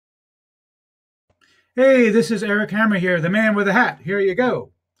Hey, this is Eric Hammer here, the man with a hat. Here you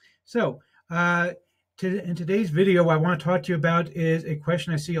go. So, uh, in today's video, what I want to talk to you about is a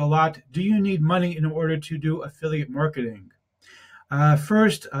question I see a lot. Do you need money in order to do affiliate marketing?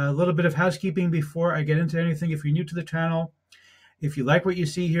 First, a little bit of housekeeping before I get into anything. If you're new to the channel, if you like what you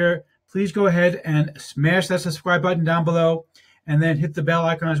see here, please go ahead and smash that subscribe button down below and then hit the bell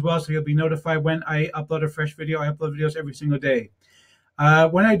icon as well so you'll be notified when I upload a fresh video. I upload videos every single day.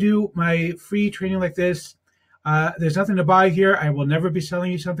 When I do my free training like this, there's nothing to buy here. I will never be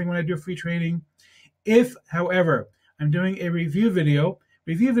selling you something when I do free training. If, however, I'm doing a review video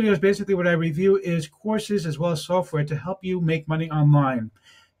is basically what I review is courses as well as software to help you make money online,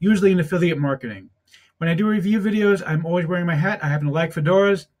 usually in affiliate marketing. When I do review videos, I'm always wearing my hat. I happen to like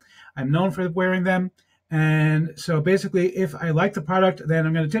fedoras. I'm known for wearing them. And so basically, if I like the product, then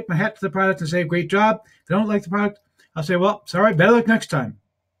I'm going to tip my hat to the product and say, great job. If I don't like the product, I'll say, well, sorry, better luck next time.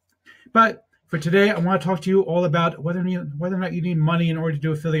 But for today, I want to talk to you all about whether or not you need money in order to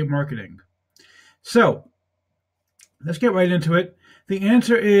do affiliate marketing. So let's get right into it. The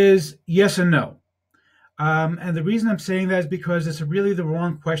answer is yes and no. And the reason I'm saying that is because it's really the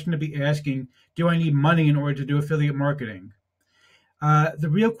wrong question to be asking. Do I need money in order to do affiliate marketing? The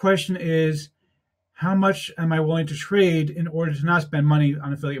real question is, how much am I willing to trade in order to not spend money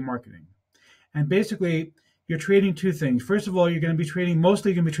on affiliate marketing? And basically, you're trading two things. First of all, you're going to be trading,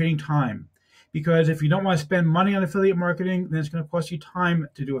 mostly you're going to be trading time. Because if you don't want to spend money on affiliate marketing, then it's going to cost you time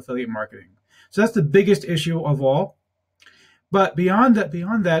to do affiliate marketing. So that's the biggest issue of all. But beyond that,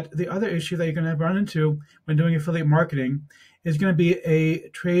 the other issue that you're going to run into when doing affiliate marketing is going to be a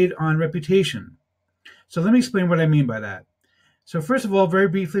trade on reputation. So let me explain what I mean by that. So first of all, very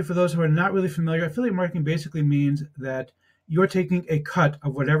briefly, for those who are not really familiar, affiliate marketing basically means that you're taking a cut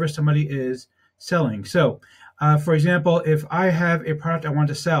of whatever somebody is selling. So, for example, if I have a product I want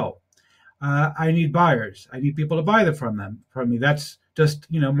to sell, I need buyers. I need people to buy them from me. That's just,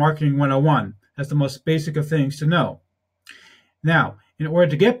 marketing 101. That's the most basic of things to know. Now, in order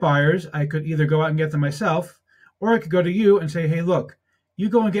to get buyers, I could either go out and get them myself, or I could go to you and say, hey, look, you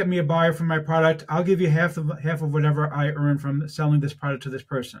go and get me a buyer for my product. I'll give you half of whatever I earn from selling this product to this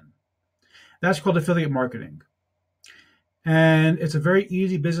person. That's called affiliate marketing. And it's a very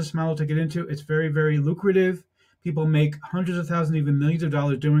easy business model to get into. It's very, very lucrative. People make hundreds of thousands, even millions of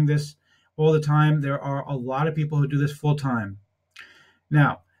dollars doing this all the time. There are a lot of people who do this full time.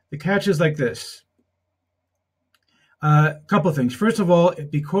 Now, the catch is like this. A couple of things. First of all,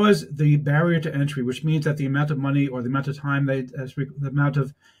 because the barrier to entry, which means that the amount of money or the amount of time, the amount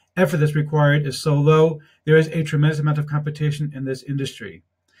of effort that's required is so low, there is a tremendous amount of competition in this industry.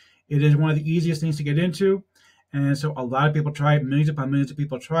 It is one of the easiest things to get into. And so a lot of people try it. Millions upon millions of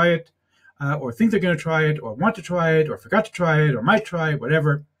people try it, or think they're going to try it, or want to try it, or forgot to try it, or might try it,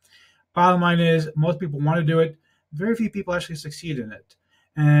 whatever. Bottom line is, most people want to do it. Very few people actually succeed in it.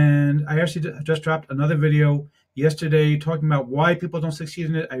 And I actually just dropped another video yesterday talking about why people don't succeed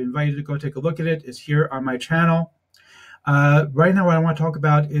in it. I invite you to go take a look at it. It's here on my channel. Right now, what I want to talk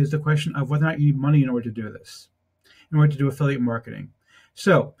about is the question of whether or not you need money in order to do this, in order to do affiliate marketing.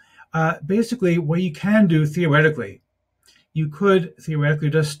 So basically, what you can do theoretically, you could theoretically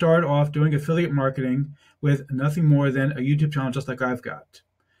just start off doing affiliate marketing with nothing more than a YouTube channel just like I've got.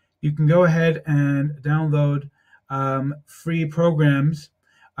 You can go ahead and download free programs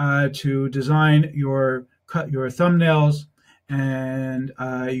to design your thumbnails and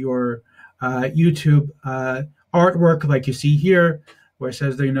your YouTube artwork, like you see here, where it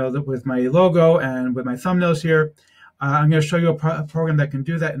says that with my logo and with my thumbnails here. I'm going to show you a program that can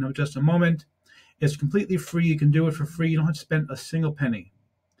do that in just a moment. It's completely free. You can do it for free. You don't have to spend a single penny.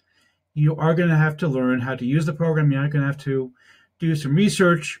 You are going to have to learn how to use the program. You're going to have to do some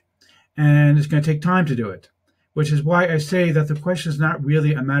research, and it's going to take time to do it, which is why I say that the question is not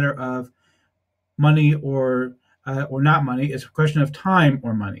really a matter of money or not money. It's a question of time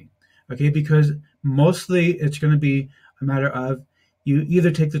or money, okay? Because mostly it's going to be a matter of you either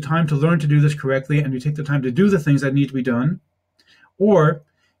take the time to learn to do this correctly and you take the time to do the things that need to be done, or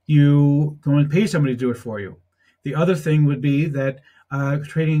you go and pay somebody to do it for you. The other thing would be that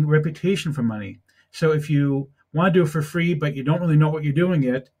trading reputation for money. So if you want to do it for free, but you don't really know what you're doing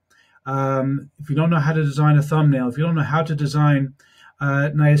yet, if you don't know how to design a thumbnail, if you don't know how to design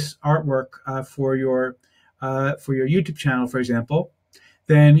nice artwork for your YouTube channel, for example,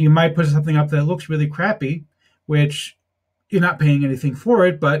 then you might put something up that looks really crappy, which you're not paying anything for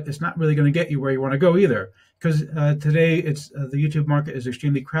it, but it's not really going to get you where you want to go either. Because today, the YouTube market is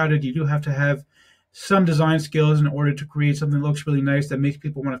extremely crowded. You do have to have some design skills in order to create something that looks really nice that makes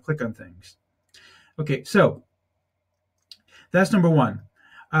people want to click on things. Okay, so that's number one.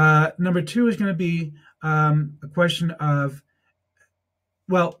 Number two is going to be a question of,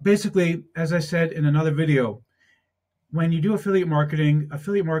 well, basically, as I said in another video, when you do affiliate marketing,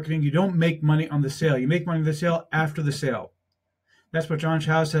 you don't make money on the sale. You make money on the sale after the sale. That's what John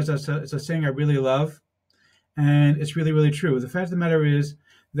Chow says. It's a saying I really love, and it's really, really true. The fact of the matter is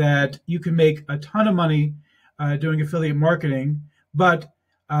that you can make a ton of money doing affiliate marketing, but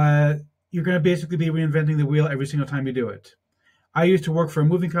you're going to basically be reinventing the wheel every single time you do it. I used to work for a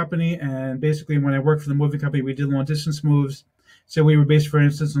moving company, and basically when I worked for the moving company, we did long distance moves. So we were based, for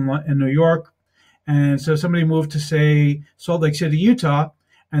instance, in New York. And so somebody moved to, say, Salt Lake City, Utah,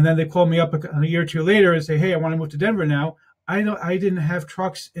 and then they called me up a year or two later and say, hey, I want to move to Denver now. I didn't have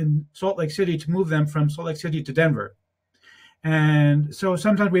trucks in Salt Lake City to move them from Salt Lake City to Denver. And so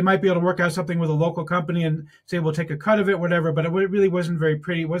sometimes we might be able to work out something with a local company and say we'll take a cut of it, whatever, but it really wasn't very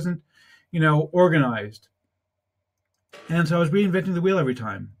pretty. It wasn't, organized. And so I was reinventing the wheel every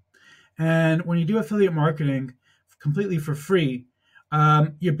time. And when you do affiliate marketing completely for free,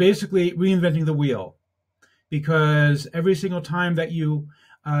 you're basically reinventing the wheel, because every single time that you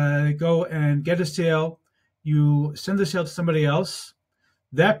go and get a sale, you send the sale to somebody else.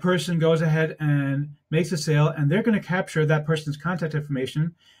 That person goes ahead and makes a sale, and they're going to capture that person's contact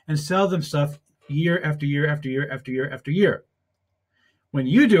information and sell them stuff year after year after year after year after year. When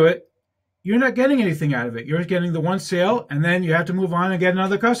you do it, you're not getting anything out of it. You're getting the one sale, and then you have to move on and get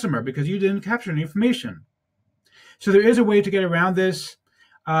another customer because you didn't capture any information. So there is a way to get around this.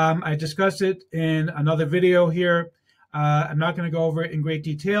 I discussed it in another video here. I'm not going to go over it in great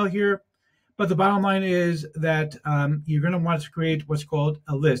detail here, but the bottom line is that you're going to want to create what's called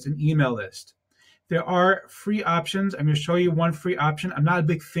a list, an email list. There are free options. I'm going to show you one free option. I'm not a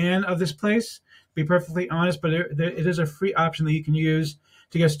big fan of this place, to be perfectly honest, but it is a free option that you can use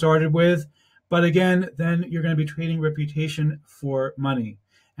to get started with. But again, then you're going to be trading reputation for money.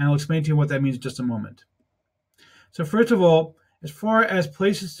 And I'll explain to you what that means in just a moment. So first of all, as far as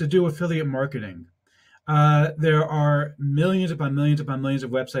places to do affiliate marketing, there are millions upon millions upon millions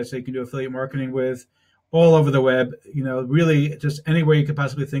of websites that you can do affiliate marketing with all over the web, really just anywhere you could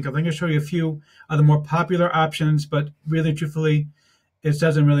possibly think of. I'm going to show you a few of the more popular options, but really, truthfully, it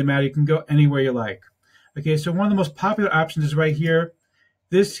doesn't really matter. You can go anywhere you like. Okay, so one of the most popular options is right here.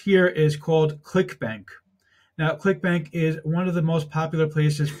 This here is called ClickBank. Now, ClickBank is one of the most popular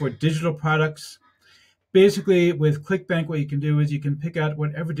places for digital products. Basically, with ClickBank, what you can do is you can pick out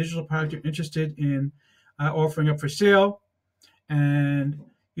whatever digital product you're interested in offering up for sale, and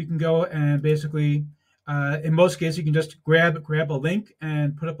you can go and basically, in most cases, you can just grab a link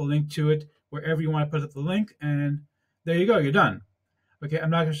and put up a link to it wherever you want to put up the link, and there you go, you're done. Okay, I'm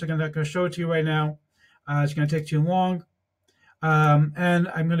not going to show it to you right now. It's going to take too long, and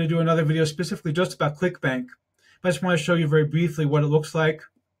I'm going to do another video specifically just about ClickBank. But I just want to show you very briefly what it looks like,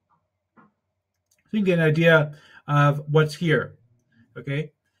 so you can get an idea of what's here.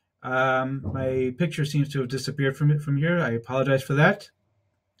 Okay, my picture seems to have disappeared from here. I apologize for that.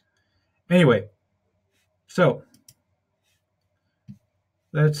 Anyway, so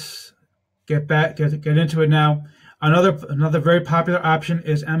let's get into it now. Another very popular option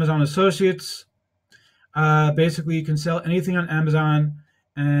is Amazon Associates. Basically, you can sell anything on Amazon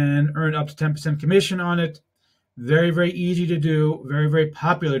and earn up to 10% commission on it. Very, very easy to do. Very, very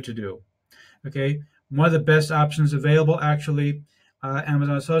popular to do. Okay, one of the best options available, actually,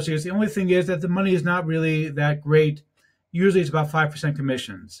 Amazon Associates. The only thing is that the money is not really that great. Usually, it's about 5%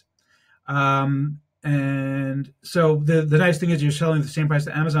 commissions. And so the nice thing is you're selling the same price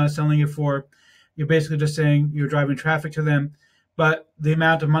that Amazon is selling it for. You're basically just saying you're driving traffic to them, but the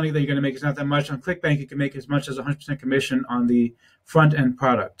amount of money that you're going to make is not that much. On ClickBank, you can make as much as 100% commission on the front end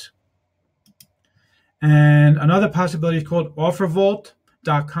product. And another possibility is called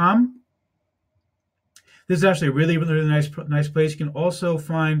OfferVault.com. This is actually a really, really nice place. You can also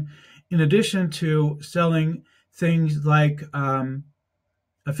find, in addition to selling things like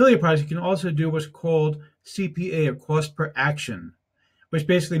affiliate products, you can also do what's called CPA, or cost per action, which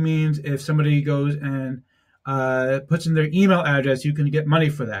basically means if somebody goes and puts in their email address, you can get money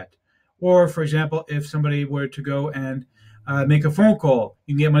for that. Or, for example, if somebody were to go and make a phone call,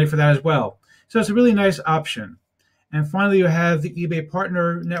 you can get money for that as well. So it's a really nice option. And finally, you have the eBay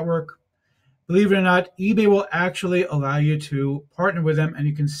Partner Network. Believe it or not, eBay will actually allow you to partner with them, and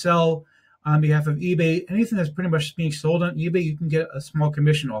you can sell on behalf of eBay. Anything that's pretty much being sold on eBay, you can get a small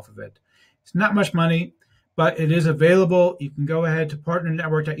commission off of it. It's not much money, but it is available. You can go ahead to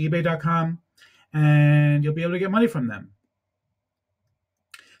partnernetwork.ebay.com, and you'll be able to get money from them.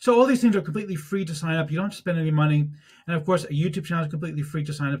 So all these things are completely free to sign up. You don't have to spend any money. And of course, a YouTube channel is completely free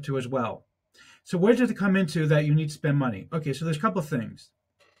to sign up to as well. So where does it come into that you need to spend money? Okay, so there's a couple of things.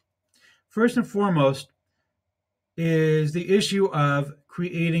 first and foremost is the issue of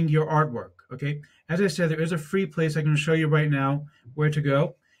creating your artwork. Okay, as I said, there is a free place I can show you right now where to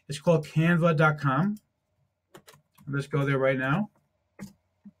go. It's called canva.com. Let's go there right now.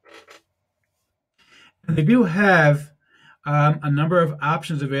 And they do have a number of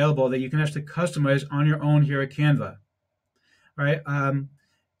options available that you can actually customize on your own here at Canva. All right.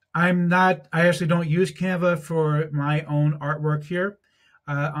 I actually don't use Canva for my own artwork here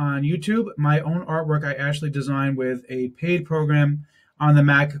on YouTube. My own artwork I actually design with a paid program on the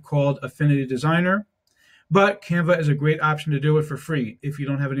Mac called Affinity Designer. But Canva is a great option to do it for free if you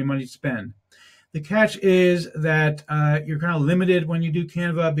don't have any money to spend. The catch is that you're kind of limited when you do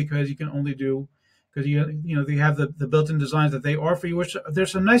Canva because you can only do, because they have the built-in designs that they offer you, which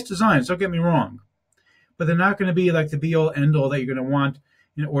there's some nice designs, don't get me wrong, but they're not going to be like the be-all end-all that you're going to want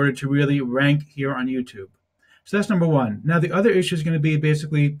in order to really rank here on YouTube. So that's number one. Now the other issue is going to be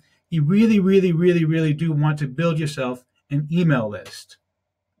basically you really, really, really, really do want to build yourself an email list.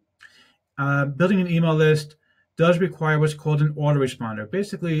 Building an email list does require what's called an autoresponder.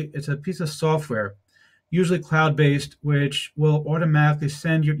 Basically, it's a piece of software, usually cloud-based, which will automatically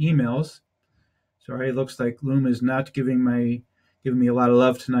send your emails. Sorry, it looks like Loom is not giving me a lot of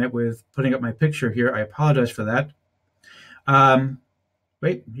love tonight with putting up my picture here. I apologize for that.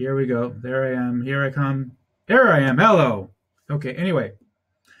 Wait, here we go. There I am. Here I come. There I am. Hello. Okay, anyway.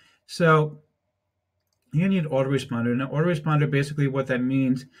 So you need an autoresponder. Now, autoresponder, basically what that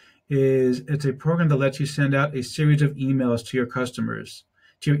means is it's a program that lets you send out a series of emails to your customers,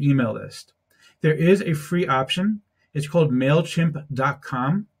 to your email list. There is a free option. It's called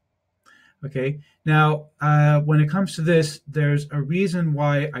MailChimp.com. Okay. Now, when it comes to this, there's a reason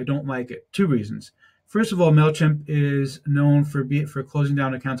why I don't like it. Two reasons. First of all, MailChimp is known for closing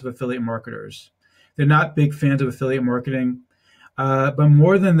down accounts of affiliate marketers. They're not big fans of affiliate marketing. But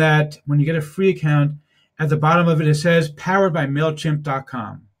more than that, when you get a free account, at the bottom of it, it says powered by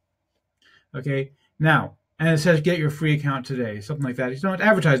MailChimp.com. Okay. Now, and it says get your free account today, something like that. It's not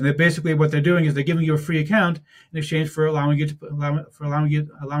advertising. Basically, what they're doing is they're giving you a free account in exchange for allowing them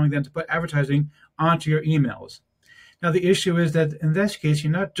to put advertising onto your emails. Now, the issue is that in this case,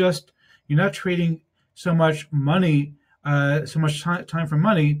 you're not trading so much money, so much time for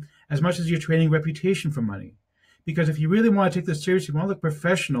money, as much as you're trading reputation for money. Because if you really want to take this seriously, you want to look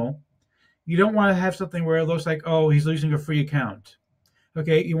professional, you don't want to have something where it looks like, oh, he's losing a free account.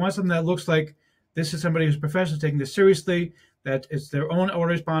 Okay, you want something that looks like this is somebody who's professional, taking this seriously, that it's their own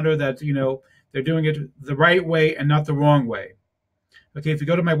autoresponder, that they're doing it the right way and not the wrong way. Okay, if you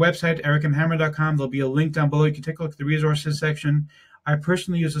go to my website, ericmhammer.com, there'll be a link down below. You can take a look at the resources section. I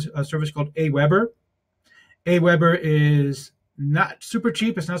personally use a service called Aweber. Aweber is not super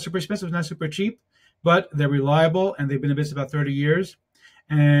cheap. It's not super expensive. It's not super cheap, but they're reliable, and they've been in business about 30 years.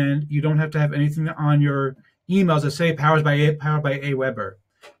 And you don't have to have anything on your emails that say powered by Aweber,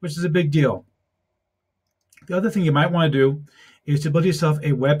 which is a big deal. The other thing you might want to do is to build yourself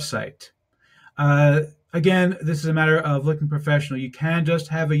a website. Again, this is a matter of looking professional. You can just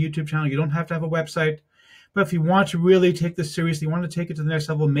have a YouTube channel. You don't have to have a website. But if you want to really take this seriously, you want to take it to the next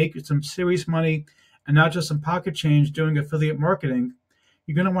level, make some serious money, and not just some pocket change doing affiliate marketing,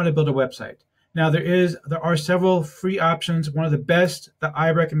 you're going to want to build a website. Now, there are several free options. One of the best that I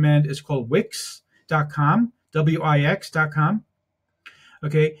recommend is called Wix.com, Wix.com.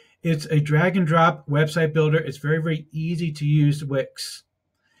 Okay, it's a drag and drop website builder. It's very, very easy to use Wix.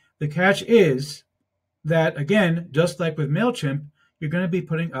 The catch is that, again, just like with MailChimp, you're going to be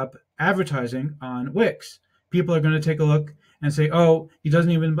putting up advertising on Wix. People are going to take a look and say, oh, he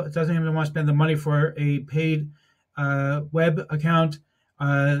doesn't even want to spend the money for a paid web account.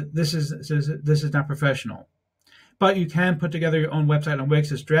 This is not professional. But you can put together your own website on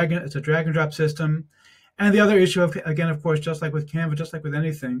Wix. It's a drag and drop system. And the other issue, again, of course, just like with Canva, just like with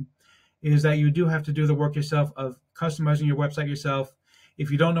anything, is that you do have to do the work yourself of customizing your website yourself. If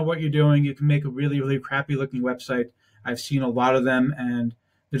you don't know what you're doing, you can make a really, really crappy looking website. I've seen a lot of them, and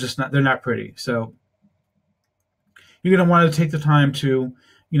they're not pretty. So you're going to want to take the time to,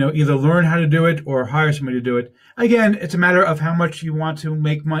 either learn how to do it or hire somebody to do it. Again, it's a matter of how much you want to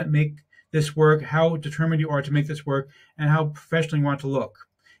make this work, how determined you are to make this work, and how professional you want to look.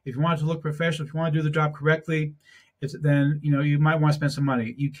 If you want to look professional, if you want to do the job correctly, then you might want to spend some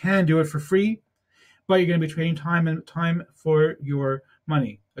money. You can do it for free, but you're going to be trading time for your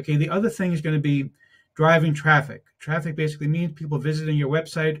money. Okay. The other thing is going to be driving traffic. Traffic basically means people visiting your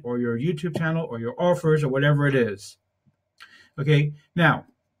website or your YouTube channel or your offers or whatever it is. Okay. Now,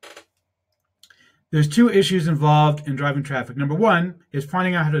 there's two issues involved in driving traffic. Number one is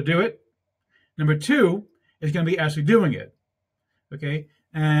finding out how to do it. Number two is going to be actually doing it. Okay.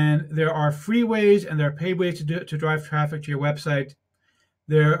 And there are free ways and there are paid ways to drive traffic to your website.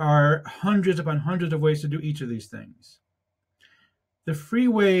 There are hundreds upon hundreds of ways to do each of these things. The free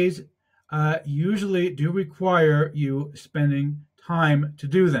ways usually do require you spending time to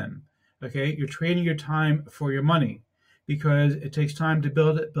do them. Okay, you're trading your time for your money because it takes time to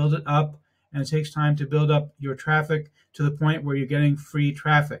build it up, and it takes time to build up your traffic to the point where you're getting free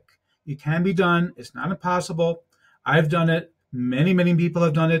traffic. It can be done. It's not impossible. I've done it. Many, many people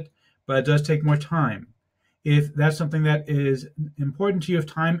have done it, but it does take more time. If that's something that is important to you, if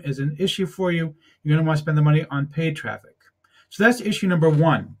time is an issue for you, you're going to want to spend the money on paid traffic. So that's issue number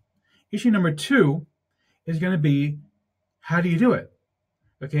one. Issue number two is going to be, how do you do it?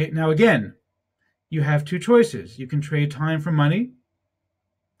 Okay, now again, you have two choices. You can trade time for money,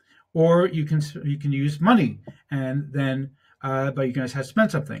 or you can use money, and then but you guys have to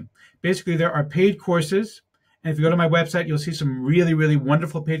spend something. Basically, there are paid courses. And if you go to my website, you'll see some really, really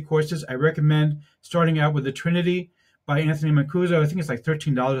wonderful paid courses. I recommend starting out with the Trinity by Anthony Mancuso. I think it's like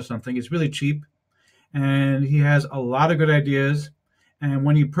 $13 or something. It's really cheap. And he has a lot of good ideas. And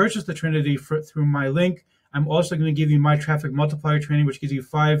when you purchase the Trinity through my link, I'm also going to give you my traffic multiplier training, which gives you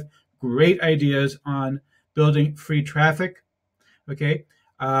 5 great ideas on building free traffic. Okay.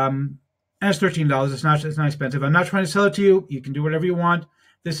 And it's $13. It's not expensive. I'm not trying to sell it to you. You can do whatever you want.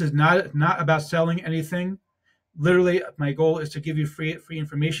 This is not about selling anything. Literally, my goal is to give you free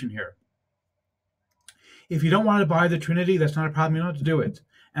information here. If you don't want to buy the Trinity, that's not a problem. You don't have to do it.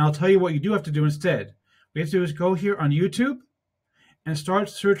 And I'll tell you what you do have to do instead. What you have to do is go here on YouTube and start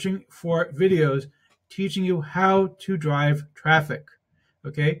searching for videos teaching you how to drive traffic.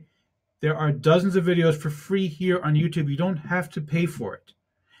 Okay? There are dozens of videos for free here on YouTube. You don't have to pay for it.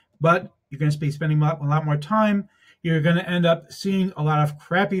 But you're going to be spending a lot more time. You're going to end up seeing a lot of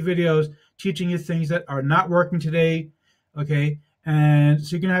crappy videos teaching you things that are not working today, okay? And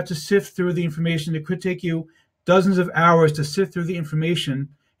so you're going to have to sift through the information. It could take you dozens of hours to sift through the information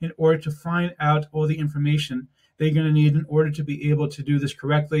in order to find out all the information that you're going to need in order to be able to do this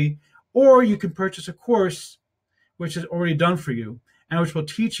correctly. Or you can purchase a course which is already done for you and which will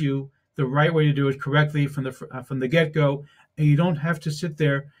teach you the right way to do it correctly from the get-go, and you don't have to sit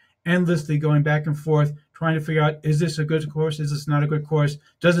there endlessly going back and forth trying to figure out, is this a good course? Is this not a good course?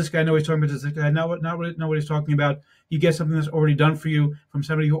 Does this guy know what he's talking about? Does this guy not know what he's talking about? You get something that's already done for you from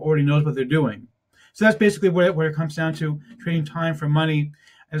somebody who already knows what they're doing. So that's basically where it comes down to, trading time for money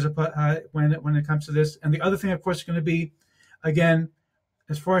when it comes to this. And the other thing, of course, is going to be, again,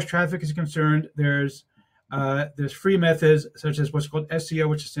 as far as traffic is concerned, there's free methods such as what's called SEO,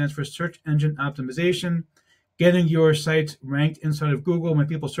 which stands for Search Engine Optimization, getting your sites ranked inside of Google. When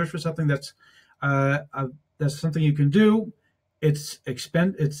people search for something, that's something you can do. It's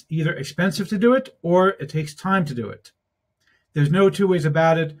either expensive to do it or it takes time to do it. There's no two ways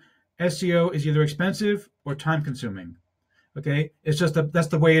about it. SEO is either expensive or time consuming. Okay, it's just that's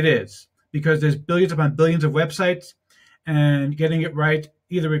the way it is, because there's billions upon billions of websites, and getting it right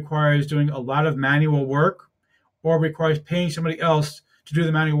either requires doing a lot of manual work or requires paying somebody else to do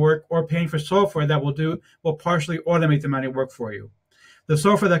the manual work, or paying for software that will partially automate the manual work for you. The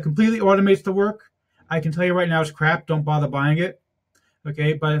software that completely automates the work, I can tell you right now, is crap. Don't bother buying it.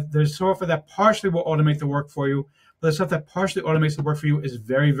 Okay, but there's software that partially will automate the work for you, but the stuff that partially automates the work for you is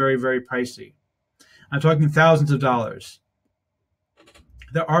very, very, very pricey. I'm talking thousands of dollars.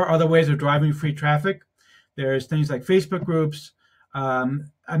 There are other ways of driving free traffic. There's things like Facebook groups. I'm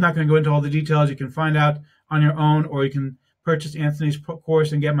not going to go into all the details. You can find out on your own, or you can purchase Anthony's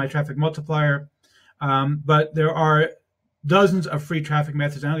course and get my traffic multiplier. But there are dozens of free traffic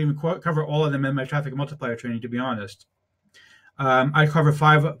methods. I don't even cover all of them in my traffic multiplier training, to be honest. I cover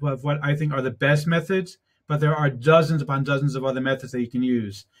 5 of what I think are the best methods, but there are dozens upon dozens of other methods that you can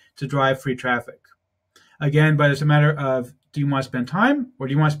use to drive free traffic. Again, but it's a matter of, do you want to spend time or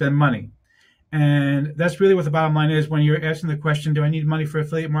do you want to spend money? And that's really what the bottom line is when you're asking the question, do I need money for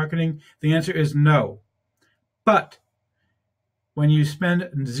affiliate marketing? The answer is no. But when you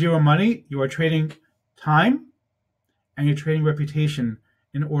spend zero money, you are trading time and you're trading reputation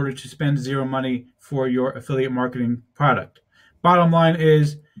in order to spend zero money for your affiliate marketing product. Bottom line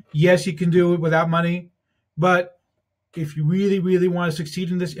is, yes, you can do it without money, but if you really, really want to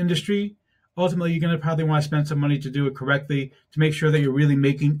succeed in this industry, ultimately, you're going to probably want to spend some money to do it correctly, to make sure that you're really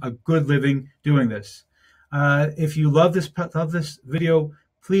making a good living doing this. If you love this video,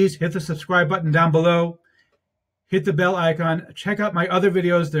 please hit the subscribe button down below. Hit the bell icon. Check out my other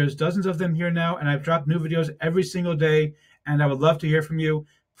videos. There's dozens of them here now, and I've dropped new videos every single day, and I would love to hear from you.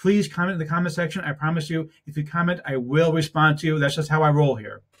 Please comment in the comment section. I promise you, if you comment, I will respond to you. That's just how I roll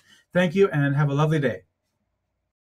here. Thank you, and have a lovely day.